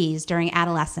ABCs of Z's During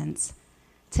Adolescence.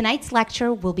 Tonight's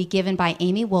lecture will be given by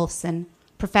Amy Wolfson,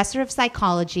 Professor of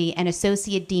Psychology and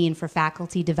Associate Dean for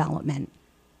Faculty Development.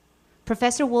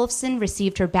 Professor Wolfson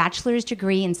received her bachelor's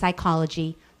degree in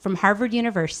psychology from Harvard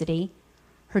University,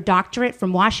 her doctorate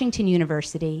from Washington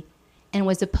University, and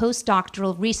was a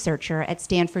postdoctoral researcher at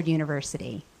Stanford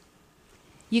University.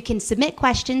 You can submit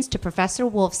questions to Professor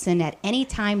Wolfson at any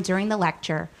time during the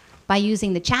lecture by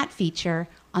using the chat feature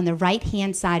on the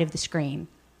right-hand side of the screen.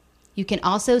 You can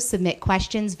also submit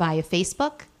questions via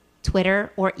Facebook,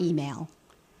 Twitter, or email.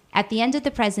 At the end of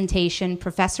the presentation,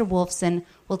 Professor Wolfson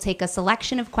will take a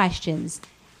selection of questions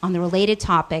on the related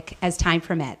topic as time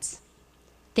permits.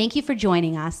 Thank you for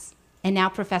joining us. And now,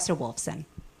 Professor Wolfson.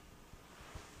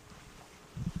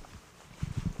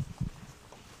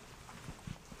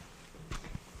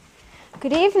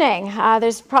 Good evening.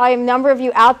 There's probably a number of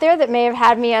you out there that may have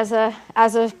had me as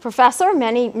a professor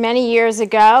many years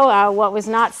ago. What was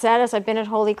not said is I've been at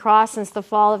Holy Cross since the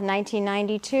fall of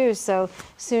 1992, so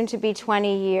soon to be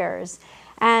 20 years.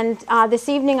 And this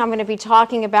evening I'm going to be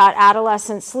talking about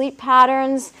adolescent sleep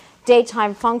patterns,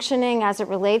 daytime functioning as it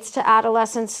relates to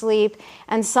adolescent sleep,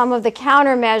 and some of the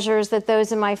countermeasures that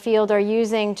those in my field are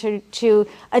using to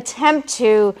attempt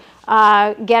to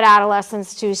get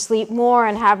adolescents to sleep more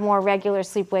and have more regular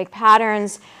sleep-wake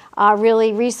patterns.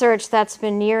 Really research that's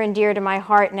been near and dear to my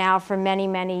heart now for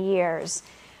many years.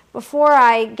 Before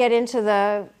I get into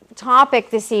the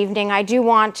topic this evening, I do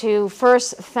want to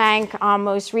first thank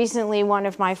most recently one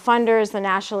of my funders, the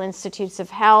National Institutes of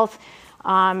Health,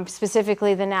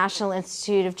 specifically the National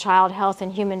Institute of Child Health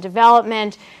and Human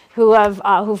Development,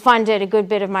 who funded a good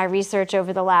bit of my research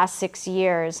over the last 6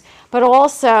 years. But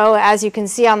also, as you can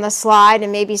see on the slide, and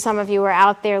maybe some of you are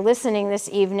out there listening this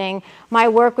evening, my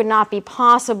work would not be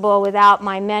possible without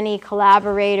my many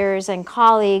collaborators and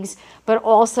colleagues, but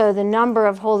also the number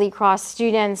of Holy Cross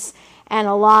students and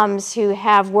alums who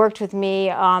have worked with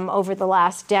me over the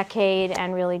last decade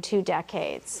and really 2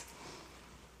 decades.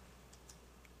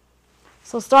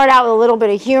 So we'll start out with a little bit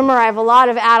of humor. I have a lot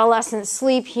of adolescent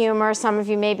sleep humor. Some of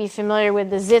you may be familiar with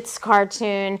the Zitz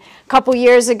cartoon. A couple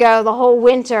years ago, the whole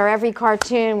winter, every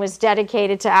cartoon was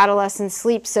dedicated to adolescent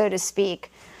sleep, so to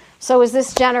speak. So is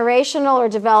this generational or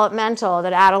developmental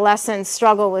that adolescents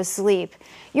struggle with sleep?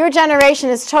 Your generation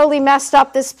has totally messed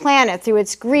up this planet through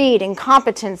its greed,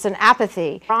 incompetence, and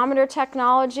apathy. Accelerometer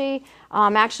technology,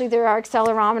 actually there are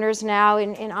accelerometers now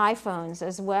in iPhones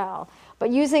as well. But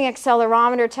using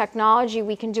accelerometer technology,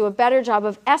 we can do a better job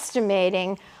of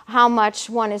estimating how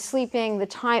much one is sleeping, the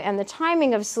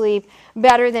timing of sleep,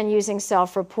 better than using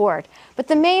self-report. But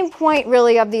the main point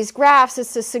really of these graphs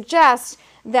is to suggest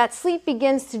that sleep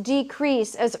begins to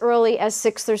decrease as early as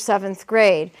 6th or 7th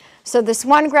grade. So this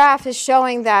one graph is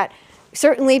showing that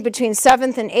certainly between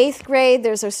 7th and 8th grade,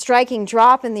 there's a striking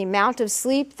drop in the amount of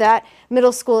sleep that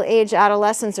middle school age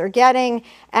adolescents are getting,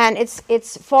 and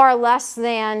it's far less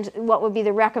than what would be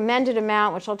the recommended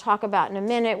amount, which I'll talk about in a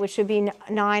minute, which would be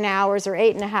 9 hours or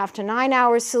 8.5 to 9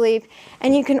 hours sleep.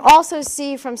 And you can also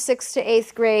see from 6th to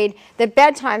 8th grade that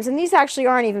bedtimes, and these actually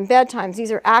aren't even bedtimes,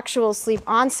 these are actual sleep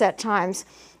onset times,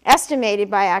 estimated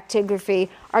by actigraphy,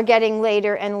 are getting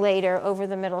later and later over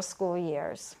the middle school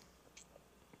years.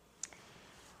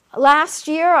 Last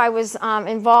year, I was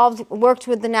worked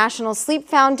with the National Sleep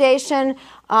Foundation.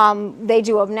 They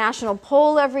do a national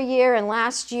poll every year, and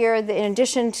last year, in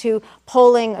addition to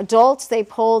polling adults, they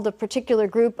polled a particular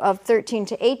group of 13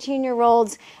 to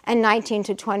 18-year-olds and 19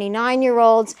 to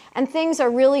 29-year-olds, and things are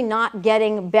really not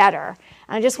getting better.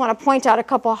 And I just want to point out a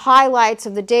couple highlights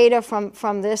of the data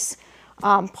from this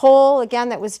poll, again,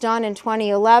 that was done in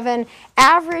 2011.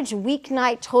 Average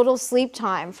weeknight total sleep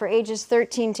time for ages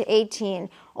 13 to 18,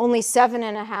 only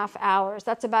 7.5 hours.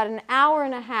 That's about an hour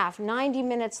and a half, 90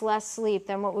 minutes less sleep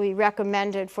than what we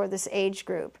recommended for this age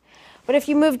group. But if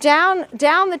you move down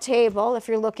the table, if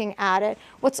you're looking at it,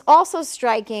 what's also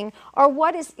striking are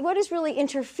what is really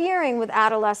interfering with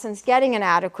adolescents getting an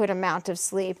adequate amount of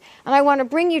sleep. And I want to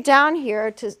bring you down here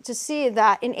to see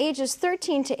that in ages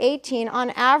 13 to 18,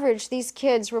 on average, these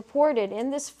kids reported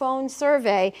in this phone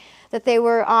survey that they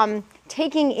were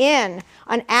taking in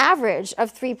an average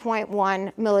of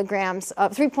 3.1 milligrams,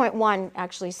 3.1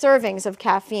 actually servings of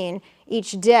caffeine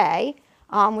each day,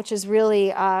 which is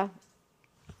really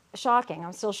shocking.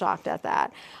 I'm still shocked at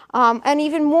that. And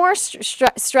even more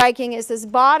striking is this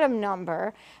bottom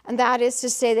number, and that is to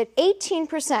say that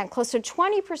 18%, close to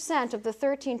 20% of the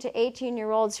 13 to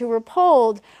 18-year-olds who were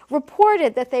polled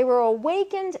reported that they were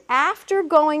awakened after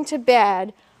going to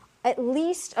bed at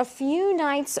least a few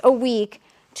nights a week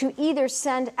to either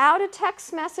send out a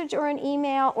text message or an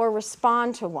email or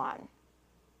respond to one.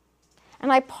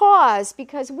 And I pause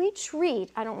because we treat,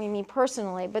 I don't mean me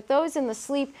personally, but those in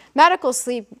the medical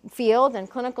sleep field and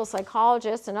clinical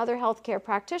psychologists and other healthcare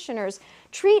practitioners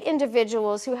treat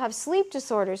individuals who have sleep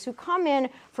disorders, who come in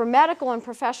for medical and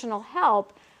professional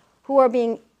help, who are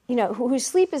being whose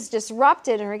sleep is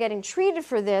disrupted and are getting treated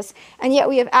for this, and yet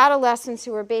we have adolescents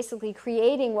who are basically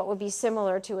creating what would be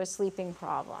similar to a sleeping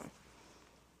problem.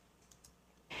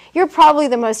 You're probably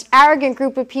the most arrogant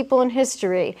group of people in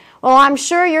history. Well, I'm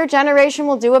sure your generation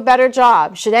will do a better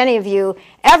job, should any of you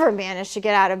ever manage to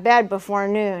get out of bed before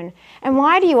noon. And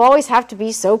why do you always have to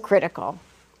be so critical?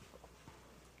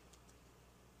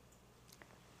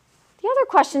 The other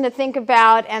question to think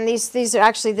about, and these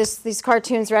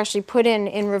cartoons are actually put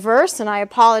in reverse, and I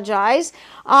apologize.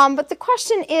 But the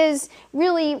question is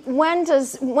really when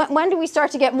do we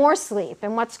start to get more sleep,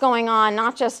 and what's going on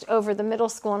not just over the middle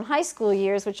school and high school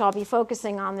years, which I'll be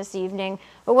focusing on this evening,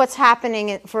 but what's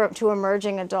happening to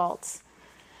emerging adults.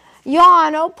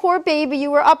 Yawn, oh poor baby,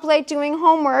 you were up late doing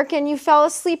homework and you fell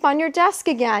asleep on your desk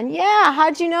again. Yeah,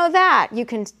 how'd you know that? You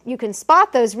can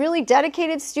spot those really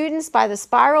dedicated students by the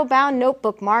spiral-bound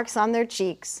notebook marks on their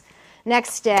cheeks.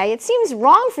 Next day, it seems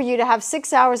wrong for you to have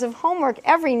 6 hours of homework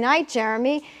every night,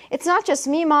 Jeremy. It's not just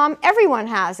me, Mom, everyone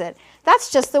has it.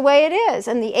 That's just the way it is,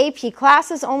 and the AP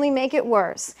classes only make it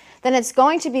worse. Then it's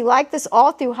going to be like this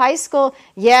all through high school.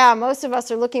 Yeah, most of us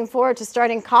are looking forward to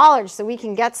starting college so we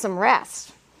can get some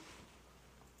rest.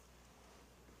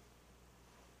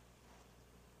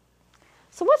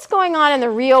 So what's going on in the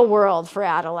real world for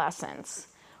adolescents?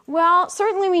 Well,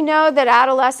 certainly we know that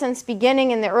adolescents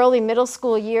beginning in the early middle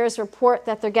school years report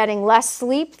that they're getting less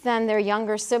sleep than their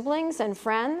younger siblings and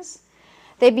friends.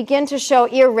 They begin to show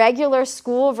irregular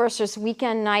school versus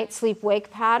weekend night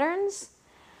sleep-wake patterns.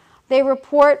 They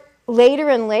report later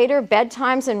and later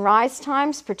bedtimes and rise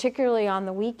times, particularly on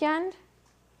the weekend.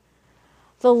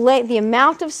 The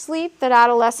amount of sleep that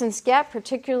adolescents get,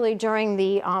 particularly during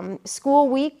the school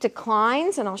week,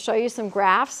 declines, and I'll show you some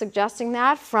graphs suggesting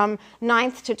that, from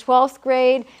 9th to 12th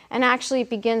grade, and actually it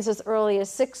begins as early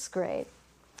as 6th grade.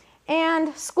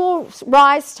 And school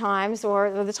rise times,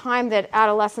 or the time that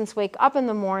adolescents wake up in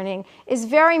the morning, is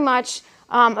very much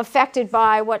affected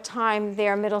by what time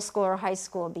their middle school or high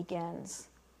school begins.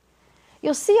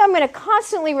 You'll see I'm going to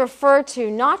constantly refer to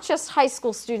not just high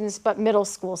school students, but middle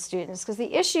school students, because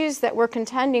the issues that we're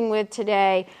contending with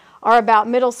today are about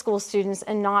middle school students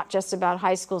and not just about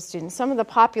high school students. Some of the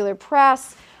popular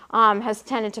press has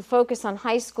tended to focus on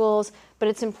high schools, but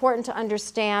it's important to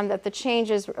understand that the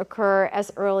changes occur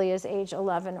as early as age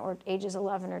 11 or ages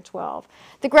 11 or 12.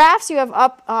 The graphs you have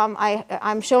up,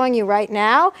 I'm showing you right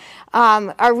now,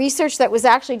 are research that was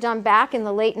actually done back in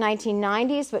the late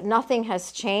 1990s, but nothing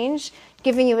has changed,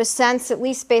 giving you a sense, at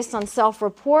least based on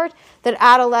self-report, that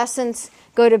adolescents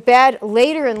go to bed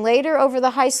later and later over the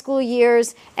high school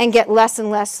years and get less and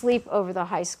less sleep over the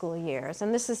high school years.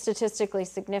 And this is statistically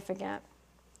significant.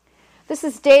 This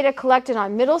is data collected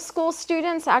on middle school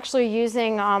students, actually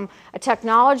using a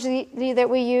technology that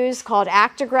we use called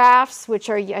actigraphs, which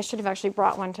are, I should have actually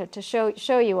brought one to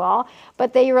show you all,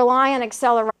 but they rely on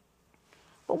acceleration.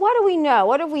 But what do we know?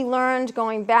 What have we learned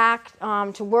going back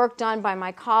to work done by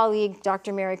my colleague,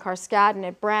 Dr. Mary Carskadden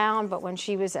at Brown, but when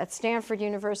she was at Stanford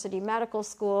University Medical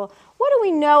School? What do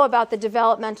we know about the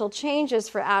developmental changes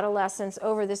for adolescents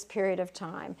over this period of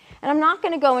time? And I'm not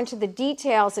going to go into the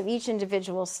details of each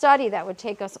individual study. That would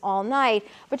take us all night,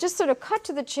 but just sort of cut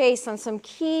to the chase on some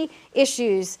key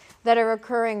issues that are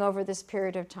occurring over this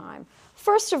period of time.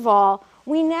 First of all,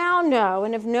 we now know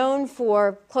and have known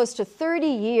for close to 30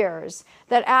 years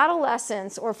that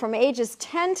adolescents, or from ages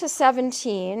 10 to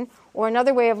 17, or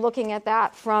another way of looking at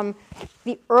that, from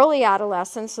the early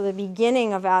adolescence, so the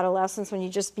beginning of adolescence, when you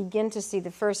just begin to see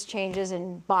the first changes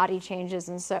in body changes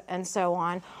and so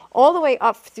on, all the way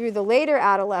up through the later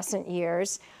adolescent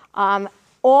years,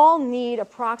 all need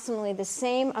approximately the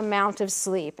same amount of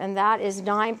sleep, and that is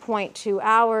 9.2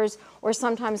 hours, or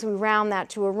sometimes we round that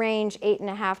to a range,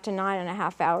 8.5 to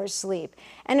 9.5 hours sleep.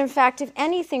 And in fact, if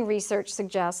anything, research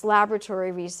suggests,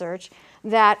 laboratory research,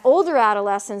 that older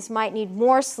adolescents might need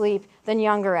more sleep than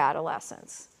younger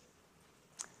adolescents.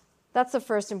 That's the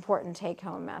first important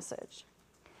take-home message.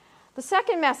 The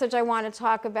second message I want to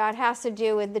talk about has to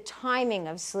do with the timing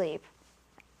of sleep.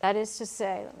 That is to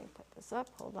say, let me put this up,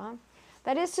 hold on.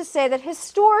 That is to say that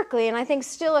historically, and I think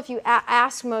still if you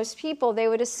ask most people, they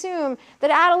would assume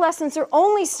that adolescents are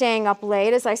only staying up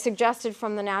late, as I suggested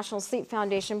from the National Sleep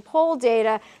Foundation poll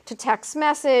data, to text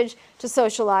message, to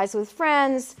socialize with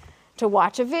friends, to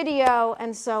watch a video,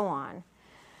 and so on.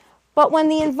 But when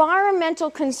the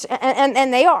environmental,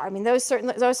 and they are, I mean,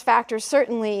 those factors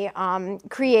certainly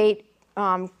create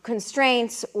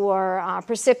constraints or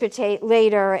precipitate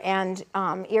later and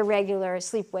irregular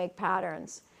sleep-wake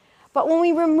patterns. But when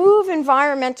we remove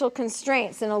environmental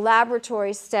constraints in a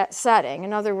laboratory setting,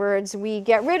 in other words, we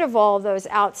get rid of all of those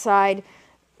outside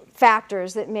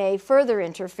factors that may further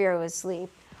interfere with sleep.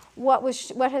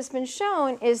 What has been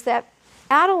shown is that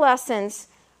adolescents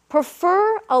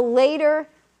prefer a later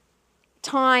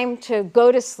time to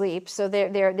go to sleep, so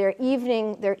they're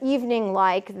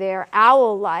evening-like, they're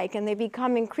owl-like, and they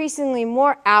become increasingly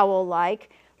more owl-like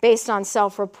based on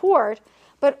self-report,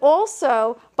 but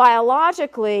also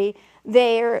biologically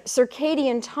their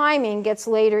circadian timing gets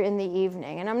later in the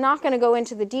evening. And I'm not going to go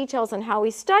into the details on how we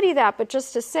study that, but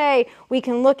just to say we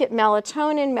can look at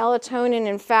melatonin. Melatonin,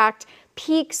 in fact,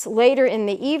 peaks later in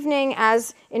the evening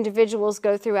as individuals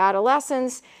go through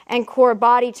adolescence, and core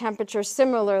body temperature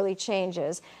similarly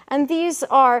changes. And these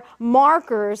are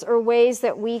markers or ways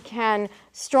that we can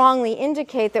strongly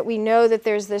indicate that we know that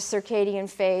there's this circadian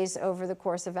phase over the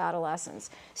course of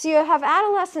adolescence. So you have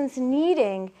adolescents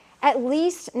needing at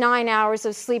least 9 hours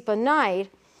of sleep a night,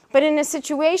 but in a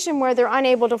situation where they're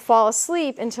unable to fall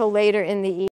asleep until later in the evening.